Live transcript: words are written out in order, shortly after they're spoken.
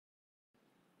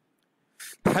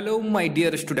Hello my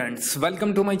dear students,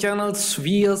 welcome to my channel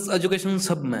VS Education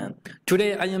Sub में।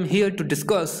 Today I am here to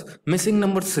discuss missing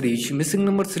number series। Missing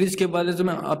number series के बारे में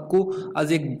मैं आपको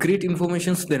आज एक ग्रेट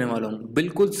इन्फॉर्मेशन देने वाला हूँ।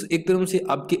 बिल्कुल एक तरह से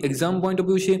आपके एग्जाम पॉइंट ऑफ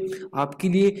व्यू से आपके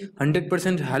लिए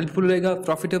 100% हेल्पफुल रहेगा,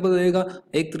 प्रॉफिटेबल रहेगा,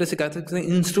 एक तरह से कह सकते हैं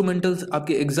इंस्ट्रूमेंटल्स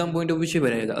आपके एग्जाम पॉइंट ऑफ व्यू से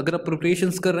रहेगा। अगर आप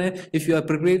प्रिपरेशन कर रहे हैं, if you are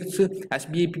prepared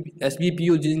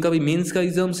SBI जिनका भी मेंस का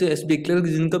एग्जाम से, SBI क्लर्क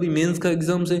जिनका भी मेंस का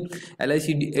एग्जाम से, LIC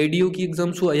ADO की एग्जाम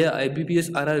या IBPS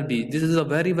RRB, this is a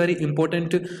very very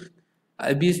important.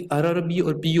 IBPS RRB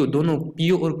और PO दोनों,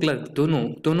 PO और क्लर्क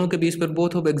दोनों के बेस पर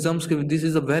बोथ ऑफ एग्जाम्स के this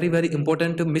is a very very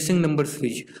important missing number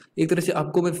series. एक तरह से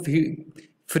आपको मैं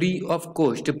free of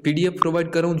cost PDF provide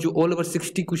कर रहा हूँ, जो ऑल ओवर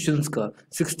 60 क्वेश्चंस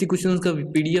का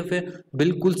PDF है।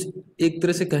 बिल्कुल एक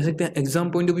तरह से कह सकते हैं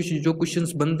एग्जाम पॉइंट ऑफ व्यू जो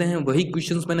क्वेश्चंस बनते हैं वही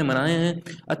क्वेश्चंस मैंने बनाए हैं।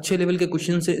 अच्छे लेवल के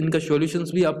क्वेश्चंस है, इनका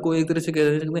सॉल्यूशंस भी आपको एक तरह से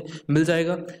कह सकते हैं मिल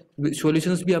जाएगा।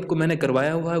 सॉल्यूशंस भी आपको मैंने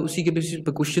करवाया हुआ है, उसी के बेसिस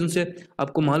पर क्वेश्चन से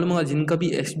आपको मालूम होगा। जिनका भी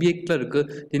SBI क्लर्क,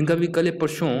 जिनका भी कल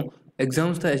परसों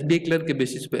एग्जाम्स था SBI क्लर्क के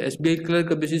बेसिस पे, SBI क्लर्क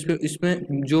के बेसिस पे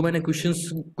इसमें जो मैंने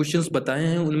क्वेश्चंस बताए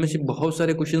हैं उनमें से बहुत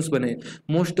सारे क्वेश्चंस बने।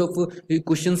 मोस्ट ऑफ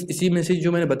क्वेश्चंस इसी में से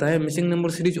जो मैंने बताया, मिसिंग नंबर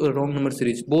सीरीज और रॉन्ग नंबर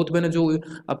सीरीज, बोथ मैंने जो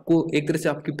आपको एक तरह से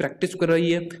आपकी प्रैक्टिस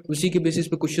करवाई है उसी के बेसिस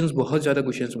पे क्वेश्चंस, बहुत ज्यादा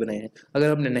क्वेश्चंस बने हैं। अगर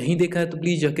आपने नहीं देखा है तो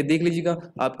प्लीज जाके देख लीजिएगा,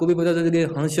 आपको भी पता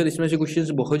चलेगा हाँ सर इसमें से क्वेश्चंस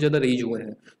बहुत ज्यादा रेज हुए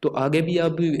हैं। तो आगे भी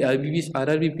आप IBPS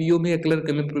RRB PO में या क्लर्क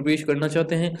में प्रिपेयर करना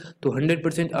चाहते हैं तो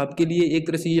 100% आपके लिए एक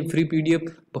तरह से ये फ्री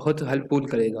PDF बहुत हेल्पफुल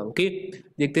करेगा। ओके,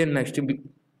 देखते हैं next,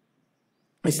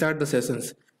 start the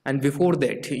sessions. And before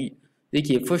that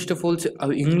देखिए, फर्स्ट ऑफ ऑल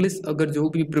इंग्लिश अगर जो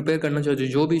भी प्रिपेयर करना चाहते,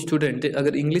 जो भी स्टूडेंट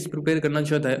अगर इंग्लिश प्रिपेयर करना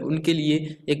चाहता है उनके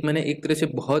लिए एक मैंने एक तरह से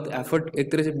बहुत एफर्ट,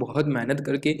 एक तरह से बहुत मेहनत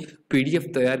करके PDF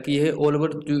तैयार की है। ऑल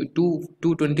ओवर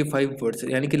 225 वर्ड्स,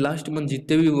 यानी कि लास्ट मंथ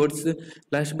जितने भी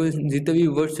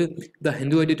words the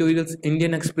Hindu editorials,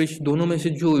 Indian express, दोनों में से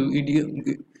जो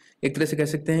एक तरह से कह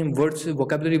सकते हैं वर्ड्स,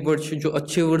 वोकैबुलरी वर्ड्स, जो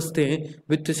अच्छे वर्ड्स थे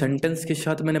विथ सेंटेंस के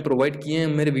साथ मैंने प्रोवाइड किए हैं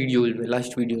मेरे वीडियोज में,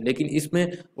 लास्ट वीडियो। लेकिन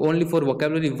इसमें ओनली फॉर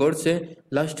वोकैबुलरी वर्ड्स है।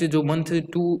 लास्ट जो मंथ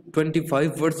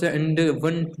 225 वर्ड्स है एंड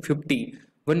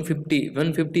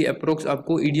 150 अप्रोक्स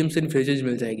आपको इडियम्स एंड फ्रेजेज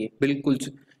मिल जाएगी। बिल्कुल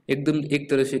एकदम एक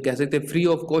तरह से कह सकते हैं फ्री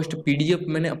ऑफ कॉस्ट PDF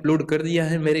मैंने अपलोड कर दिया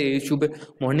है मेरे सुबह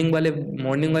मॉर्निंग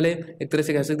वाले एक तरह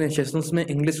से कह सकते हैं सेशंस में।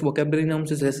 इंग्लिश वोकैबुलरी नाम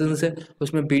से सेशंस है,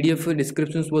 उसमें PDF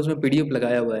डिस्क्रिप्शन बॉक्स में PDF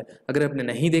लगाया हुआ है। अगर आपने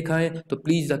नहीं देखा है तो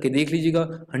प्लीज जाके देख लीजिएगा।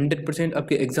 100%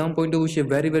 आपके एग्जाम पॉइंट ऑफ व्यू से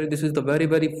very very this is the very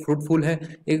very fruitful है।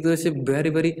 एक तरह से वेरी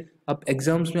वेरी आप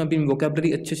एग्जाम्स में अपनी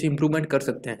वोकैबुलरी अच्छे से इंप्रूवमेंट कर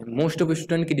सकते हैं। मोस्ट ऑफ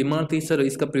स्टूडेंट की डिमांड थी सर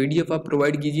इसका PDF आप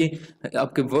प्रोवाइड कीजिए,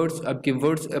 आपके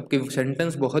आपके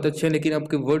सेंटेंस बहुत अच्छे हैं लेकिन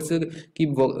आपके वर्ड्स की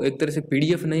एक तरह से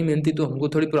PDF नहीं मिलती तो हमको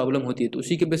थोड़ी प्रॉब्लम होती है। तो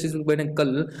उसी के बेसिस पर मैंने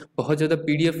कल बहुत ज़्यादा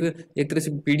PDF, एक तरह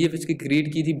से PDF इसकी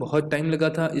क्रिएट की थी, बहुत टाइम लगा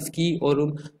था इसकी। और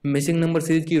मिसिंग नंबर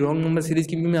सीरीज की, रॉन्ग नंबर सीरीज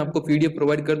की भी मैं आपको PDF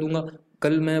प्रोवाइड कर दूंगा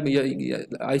कल। मैं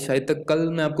आज शायद तक कल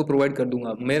मैं आपको प्रोवाइड कर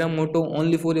दूंगा। मेरा मोटो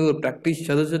ओनली फॉर योर प्रैक्टिस,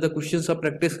 ज़्यादा से ज़्यादा क्वेश्चंस आप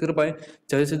प्रैक्टिस कर पाए,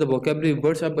 ज़्यादा से ज़्यादा वोकैबुलरी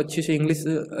वर्ड्स आप अच्छे से इंग्लिश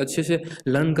अच्छे से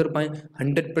लर्न कर पाए।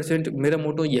 100% मेरा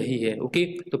मोटो यही है। ओके,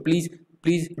 तो प्लीज़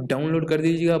डाउनलोड कर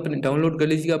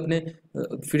लीजिएगा अपने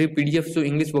फ्री PDF जो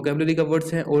इंग्लिश वोकैबुलरी का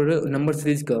वर्ड्स हैं और नंबर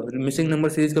सीरीज का, मिसिंग नंबर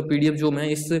सीरीज का PDF जो मैं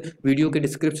इस वीडियो के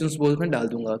डिस्क्रिप्शन बॉक्स में डाल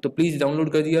दूंगा, तो प्लीज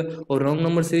डाउनलोड कर दिया। और रॉन्ग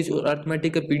नंबर सीरीज और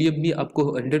अरिथमेटिक का PDF भी आपको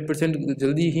 100%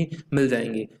 जल्दी ही मिल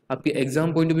जाएंगे। आपके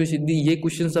एग्जाम पॉइंट ऑफ व्यू से ये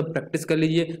क्वेश्चन आप प्रैक्टिस कर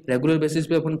लीजिए। रेगुलर बेसिस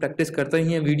पे अपन प्रैक्टिस करते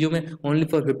ही हैं वीडियो में ओनली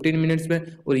फॉर 15 मिनट्स में,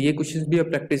 और ये क्वेश्चन भी आप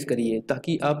प्रैक्टिस करिए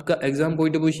ताकि आपका एग्जाम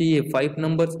पॉइंट ऑफ व्यू से ये 5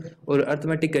 नंबर्स और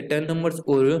अरिथमेटिक के 10 नंबर्स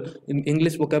और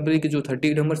इंग्लिश वोकैबुलरी के जो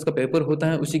 30 नंबर्स का पेपर होता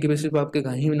है उसी के बेसिस पर आपके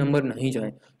कहीं भी नंबर नहीं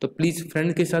जाए। तो प्लीज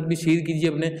फ्रेंड के साथ भी शेयर कीजिए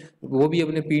अपने, वो भी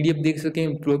अपने PDF देख सकें,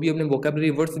 वो भी अपने वोकैबुलरी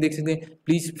वर्ड्स देख सकें।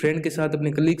 प्लीज फ्रेंड के साथ,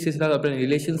 अपने कलीग्स के साथ, अपने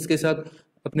रिलेशंस के साथ,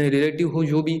 अपने रिलेटिव हो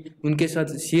जो भी, उनके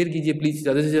साथ शेयर कीजिए प्लीज।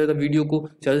 ज़्यादा से ज़्यादा वीडियो को,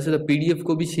 ज़्यादा से ज़्यादा PDF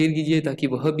को भी शेयर कीजिए ताकि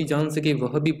वह भी जान सके,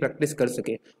 वह भी प्रैक्टिस कर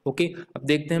सके। ओके, अब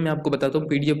देखते हैं, मैं आपको बताता हूँ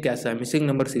PDF कैसा है मिसिंग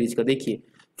नंबर सीरीज का। देखिए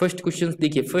फर्स्ट क्वेश्चन,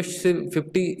 देखिए फर्स्ट से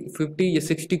 50 या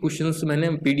 60 क्वेश्चंस मैंने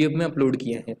PDF में अपलोड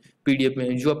किए हैं, PDF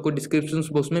में जो आपको डिस्क्रिप्शन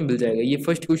बॉक्स में मिल जाएगा। ये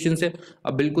फर्स्ट क्वेश्चन से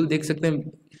आप बिल्कुल देख सकते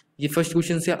हैं, ये फर्स्ट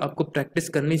क्वेश्चन से आपको प्रैक्टिस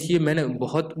करनी चाहिए। मैंने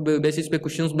बहुत बेसिस पे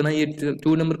क्वेश्चंस बनाए, ये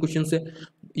 2 नंबर क्वेश्चन से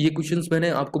ये क्वेश्चंस मैंने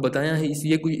आपको बताया है।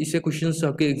 इसे क्वेश्चंस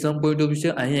आपके एग्जाम पॉइंट ऑफ व्यू से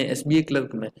आए हैं SBI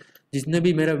क्लर्क में। जिसने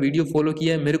भी मेरा वीडियो फॉलो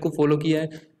किया है, मेरे को फॉलो किया है,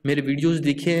 मेरे वीडियोस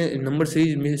देखे हैं, number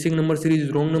series, missing number series,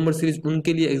 wrong number series,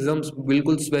 उनके लिए एग्जाम्स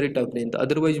बिल्कुल वेरी टफ नहीं था।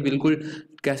 अदरवाइज बिल्कुल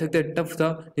कह सकते हैं टफ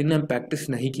था जिनने प्रैक्टिस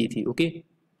नहीं की थी। ओके,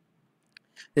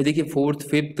 ये देखिए 4th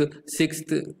 5th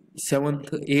 6th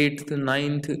 7th 8th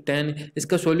 9th 10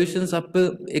 इसका सॉल्यूशंस आप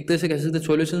एक तरह से कह सकते हैं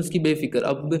सॉल्यूशंस की बेफिक्र।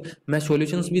 अब मैं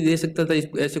सॉल्यूशंस भी दे सकता था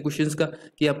ऐसे क्वेश्चंस का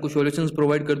कि आपको सॉल्यूशंस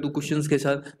प्रोवाइड कर दूं क्वेश्चंस के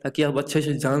साथ, ताकि आप अच्छे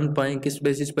से जान पाएं किस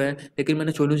बेसिस पे है। लेकिन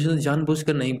मैंने सॉल्यूशंस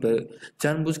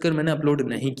जानबूझकर मैंने अपलोड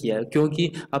नहीं किया,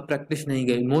 क्योंकि आप प्रैक्टिस नहीं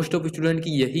गए। मोस्ट ऑफ स्टूडेंट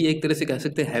की यही एक तरह से कह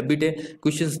सकते हैं हैबिट है,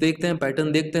 क्वेश्चंस देखते हैं,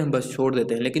 पैटर्न देखते हैं, बस छोड़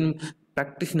देते हैं, लेकिन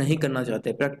प्रैक्टिस नहीं करना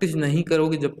चाहते। प्रैक्टिस नहीं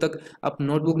करोगे, जब तक आप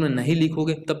नोटबुक में नहीं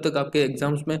लिखोगे तब तक आपके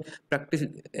एग्जाम्स में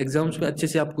अच्छे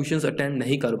से आप क्वेश्चंस अटेंड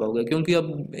नहीं कर पाओगे। क्योंकि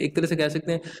अब एक तरह से कह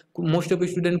सकते हैं मोस्ट ऑफ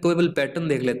स्टूडेंट केवल पैटर्न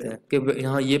देख लेते हैं कि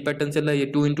यहाँ ये पैटर्न चल रहा है, ये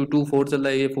 2x2 4 चल रहा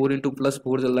है, ये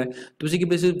 4x+4 चल रहा है। तो उसी की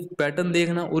बेसिस पैटर्न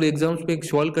देखना और एग्जाम्स पे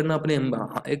सॉल्व करना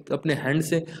अपने हैंड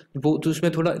से, वो तो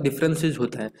उसमें थोड़ा डिफरेंसेस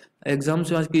होता है।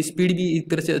 एग्जाम्स में आज की स्पीड भी एक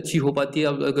तरह से अच्छी हो पाती है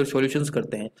आप अगर सॉल्यूशंस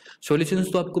करते हैं।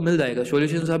 सॉल्यूशंस तो आपको मिल जाएगा,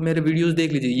 सॉल्यूशंस आप मेरे वीडियोस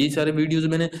देख लीजिए, ये सारे वीडियोस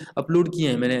मैंने अपलोड किए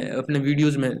हैं। मैंने अपने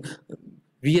वीडियोस में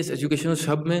VS एजुकेशनल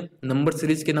हब में नंबर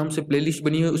सीरीज के नाम से प्लेलिस्ट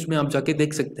बनी हुई है, उसमें आप जाके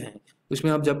देख सकते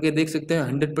हैं।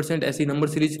 100% ऐसी नंबर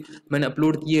सीरीज मैंने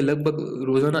अपलोड की है, लगभग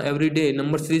रोजाना एवरीडे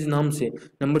नंबर सीरीज नाम से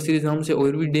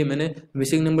एवरी डे मैंने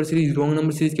missing number series, wrong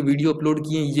number series के वीडियो अपलोड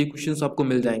किए हैं। ये क्वेश्चंस आपको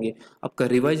मिल जाएंगे, आपका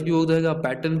रिवाइज भी हो जाएगा,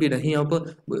 पैटर्न भी नहीं आप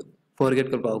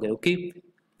फॉरगेट कर पाओगे। ओके,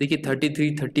 देखिए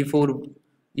 33 34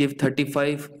 ये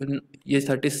 35 ये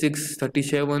 36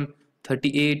 37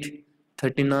 38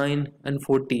 39 एंड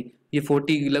 40, ये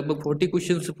 40 लगभग 40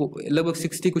 क्वेश्चंस, लगभग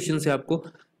 60 क्वेश्चंस है।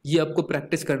 आपको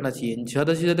प्रैक्टिस करना चाहिए,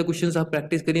 ज़्यादा से ज़्यादा क्वेश्चंस आप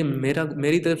प्रैक्टिस करिए।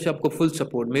 मेरी तरफ से आपको फुल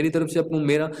सपोर्ट, मेरी तरफ से आपको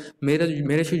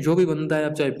मेरे से जो भी बनता है,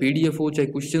 आप चाहे PDF हो, चाहे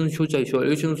क्वेश्चंस हो, चाहे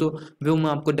सॉल्यूशंस हो, वो मैं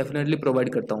आपको डेफिनेटली प्रोवाइड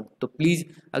करता हूँ। तो प्लीज़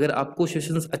अगर आपको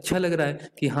सेशंस अच्छा लग रहा है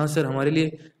कि हाँ सर हमारे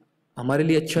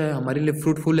लिए अच्छा है, हमारे लिए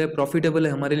फ्रूटफुल है, प्रॉफिटेबल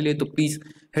है हमारे लिए, तो please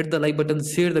hit the like button,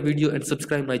 share the video and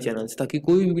subscribe my channel, ताकि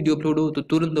कोई भी वीडियो अपलोड हो तो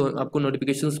तुरंत आपको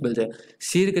नोटिफिकेशंस मिल जाए।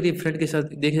 शेयर करिए फ्रेंड के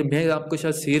साथ। देखिए मैं आपके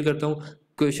साथ शेयर करता हूँ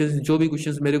क्वेश्चंस, जो भी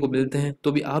क्वेश्चंस मेरे को मिलते हैं,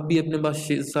 तो भी आप भी अपने पास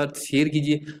साथ शेयर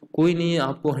कीजिए। कोई नहीं है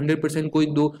आपको 100%, कोई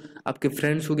दो आपके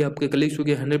फ्रेंड्स हो गए, आपके कलीग्स हो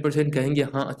गए 100% कहेंगे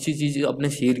हाँ अच्छी चीज़ आपने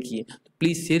शेयर की है। तो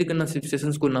प्लीज़ शेयर करना सिर्फ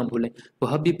सेशंस को ना भूलें,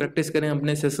 वह भी प्रैक्टिस करें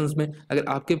अपने सेशंस में। अगर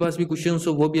आपके पास भी क्वेश्चंस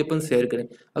हो वो भी अपन शेयर करें।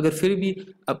 अगर फिर भी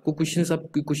आपको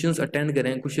क्वेश्चंस अटेंड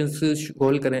करें, क्वेश्चंस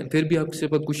सॉल्व करें, फिर भी आपसे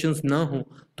पास क्वेश्चंस ना हो,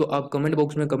 तो आप कमेंट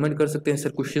बॉक्स में कमेंट कर सकते हैं सर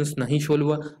क्वेश्चंस नहीं सॉल्व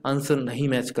हुआ, आंसर नहीं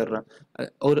मैच कर रहा।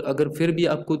 और अगर फिर भी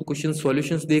आपको क्वेश्चन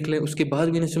सॉल्यूशंस देख लें उसके बाद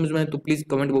भी नहीं समझ में आए, तो प्लीज़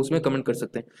कमेंट बॉक्स में कमेंट कर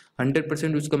सकते हैं,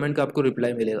 100% उस कमेंट का आपको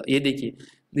रिप्लाई मिलेगा। ये देखिए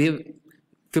ये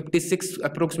 56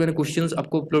 अप्रोक्स मैंने क्वेश्चंस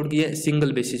आपको अपलोड किए हैं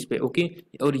सिंगल बेसिस पे। ओके,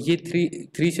 और ये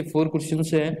 3 से 4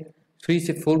 क्वेश्चंस हैं, 3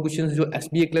 से 4 क्वेश्चन जो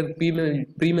SBI क्लर्क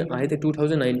प्री में आए थे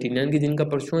 2019, यानी कि जिनका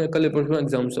कल परसों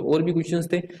एग्जाम से और भी क्वेश्चंस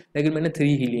थे, लेकिन मैंने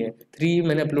 3 ही लिए हैं, 3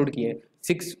 मैंने अपलोड किए हैं।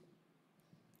 6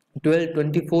 12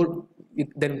 24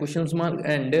 देन क्वेश्चन मार्क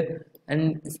एंड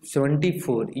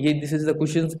 74, ये this is the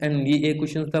questions. And ये एक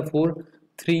क्वेश्चन था 4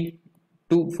 3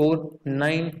 2 4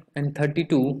 9 एंड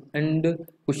 32 एंड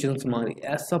क्वेश्चन मार्क।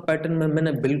 ऐसा पैटर्न में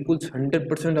मैंने बिल्कुल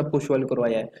 100% आपको सॉल्व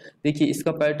करवाया है। देखिए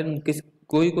इसका पैटर्न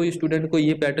कोई स्टूडेंट को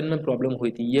ये पैटर्न में प्रॉब्लम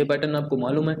हुई थी, ये पैटर्न आपको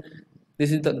मालूम है।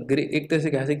 दिस इज द एक तरह से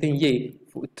कह सकते हैं ये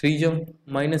 3 जम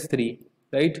 -3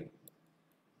 राइट,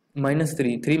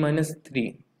 -3 3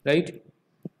 -3 राइट,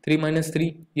 3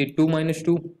 -3, ये 2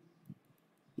 -2,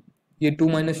 ये 2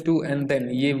 -2 एंड देन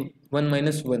ये 1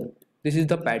 -1। दिस इज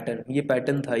द पैटर्न, ये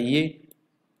पैटर्न था,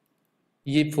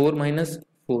 ये 4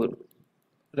 -4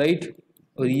 राइट,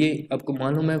 और ये आपको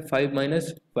मालूम है 5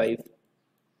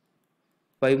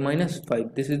 -5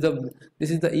 दिस इज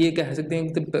द ये कह सकते हैं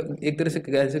एक तरह से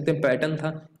कह सकते हैं पैटर्न था।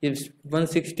 ये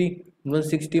 160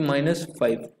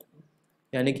 -5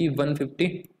 यानी कि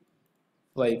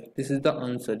 155। दिस इज द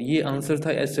आंसर, ये आंसर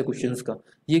था ऐसे क्वेश्चंस का।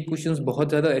 ये क्वेश्चंस बहुत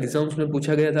ज़्यादा एग्जाम्स में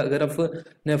पूछा गया था। अगर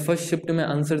आपने फर्स्ट शिफ्ट में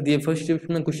आंसर दिए, फर्स्ट शिफ्ट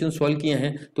में क्वेश्चन सॉल्व किए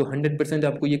हैं, तो 100%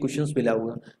 आपको ये क्वेश्चंस मिला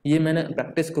होगा। ये मैंने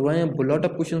प्रैक्टिस करवाए हैं, लॉट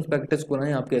ऑफ क्वेश्चंस प्रैक्टिस करवाए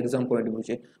हैं आपके एग्जाम पॉइंट ऑफ व्यू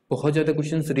से, बहुत ज़्यादा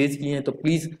क्वेश्चंस रेज किए हैं। तो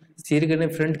प्लीज़ शेयर करें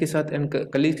फ्रेंड के साथ एंड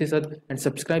कलीग्स के साथ एंड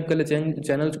सब्सक्राइब कर लें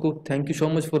चैनल्स को। Thank you so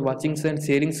much for watchings and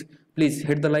sharings. Please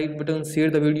hit the like button, share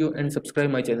the video and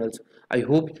subscribe my channels. I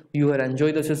hope you are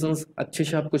enjoy the sessions. अच्छे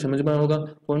से आपको समझ में होगा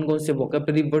कौन कौन से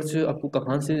वोकैबुलरी वर्ड्स आपको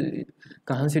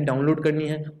कहाँ से डाउनलोड करनी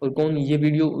है, और कौन ये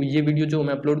वीडियो जो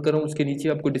मैं अपलोड कर रहा हूँ उसके नीचे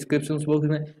आपको डिस्क्रिप्शन बॉक्स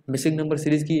में मिसिंग नंबर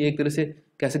सीरीज की एक तरह से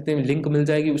कह सकते हैं लिंक मिल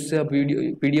जाएगी, उससे आप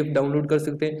PDF डाउनलोड कर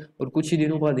सकते हैं। और कुछ ही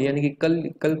दिनों बाद यानी कि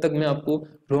कल तक मैं आपको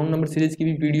रॉन्ग नंबर सीरीज की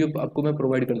भी वीडियो आपको मैं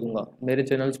प्रोवाइड कर दूंगा मेरे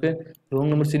चैनल्स पे।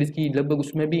 रॉन्ग नंबर सीरीज की लगभग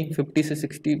उसमें भी 50 से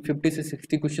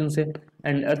 60 क्वेश्चन है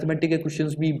एंड अर्थमेटिक के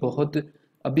क्वेश्चंस भी बहुत।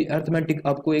 अभी अर्थमेटिक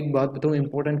आपको एक बात बताऊँ,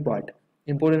 इंपॉर्टेंट पार्ट,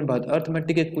 इंपॉर्टेंट बात,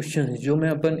 अर्थमेटिक के क्वेश्चन जो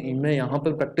मैं यहाँ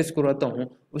पर प्रैक्टिस करवाता हूँ,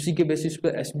 उसी के बेसिस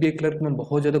पर एसबीआई क्लर्क में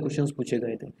बहुत ज़्यादा क्वेश्चंस पूछे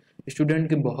गए थे। स्टूडेंट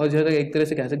के बहुत ज़्यादा एक तरह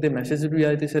से कह सकते हैं मैसेज भी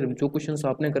आए थे, सर जो क्वेश्चंस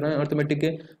आपने कराए अर्थमेटिक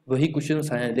के वही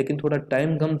क्वेश्चंस आए हैं, लेकिन थोड़ा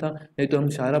टाइम कम था, नहीं तो हम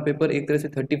सारा पेपर एक तरह से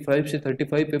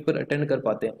 35 पेपर अटेंड कर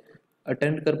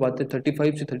पाते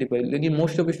 35 से 35, लेकिन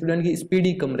मोस्ट ऑफ स्टूडेंट की स्पीड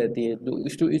ही कम रहती है, तो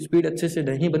स्पीड अच्छे से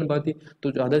नहीं बन पाती,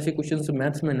 तो ज़्यादा से क्वेश्चंस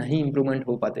मैथ्स में नहीं इंप्रूवमेंट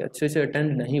हो पाते, अच्छे से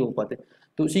अटेंड नहीं हो पाते।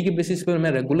 तो उसी के बेसिस पर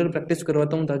मैं रेगुलर प्रैक्टिस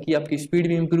करवाता हूँ ताकि आपकी स्पीड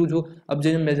भी इंप्रूव हो। अब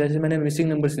जैसे मैंने मिसिंग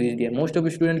नंबर्स दे दिया, मोस्ट ऑफ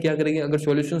स्टूडेंट क्या करेंगे, अगर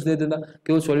सॉल्यूशंस दे देता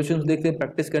केवल सॉल्यूशंस देखते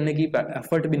प्रैक्टिस करने की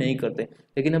एफर्ट भी नहीं करते,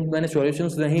 लेकिन अब मैंने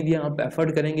सॉल्यूशंस नहीं दिया, आप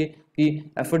एफर्ट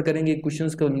करेंगे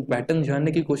क्वेश्चंस का पैटर्न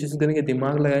जानने की कोशिश करेंगे,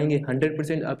 दिमाग लगाएंगे,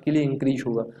 100% आपके लिए इंक्रीज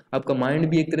होगा। आपका माइंड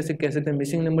भी एक तरह से कह सकते हैं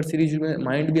मिसिंग नंबर सीरीज में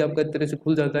माइंड भी आपका एक तरह से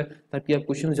खुल जाता है, ताकि आप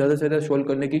क्वेश्चन ज़्यादा से ज़्यादा सोल्व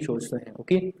करने की सोचते हैं।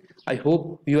 Okay, I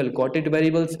hope you will got it very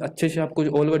well, अच्छे से आपको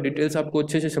ऑल ओवर डिटेल्स आपको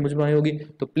अच्छे से समझ में आई होगी।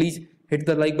 तो please hit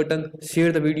the like button,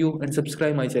 share the video and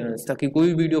subscribe my channel, ताकि कोई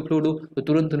भी वीडियो अपलोड हो तो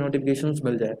तुरंत नोटिफिकेशंस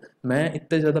मिल जाए। मैं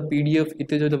इतने ज़्यादा पीडीएफ,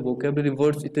 इतने ज़्यादा वोकेबलरी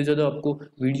वर्ड्स, इतने ज़्यादा आपको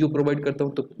वीडियो प्रोवाइड करता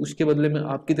हूँ, तो उसके बदले में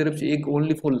आपकी तरफ से एक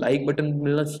ओनली फॉर लाइक बटन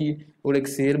मिलना चाहिए और एक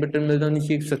शेयर बटन मिलना नहीं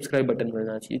चाहिए, एक सब्सक्राइब बटन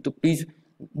मिलना चाहिए। तो please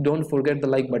don't forget the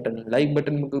like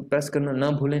button press करना ना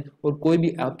भूलें। और कोई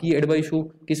भी आपकी एडवाइस हो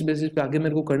किस बेसिस पे आगे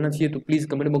मेरे को करना चाहिए, तो प्लीज़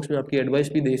कमेंट बॉक्स में आपकी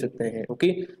एडवाइस भी दे सकते हैं।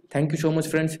 Okay, thank you so much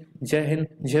friends, जय हिंद,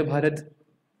 जय भारत।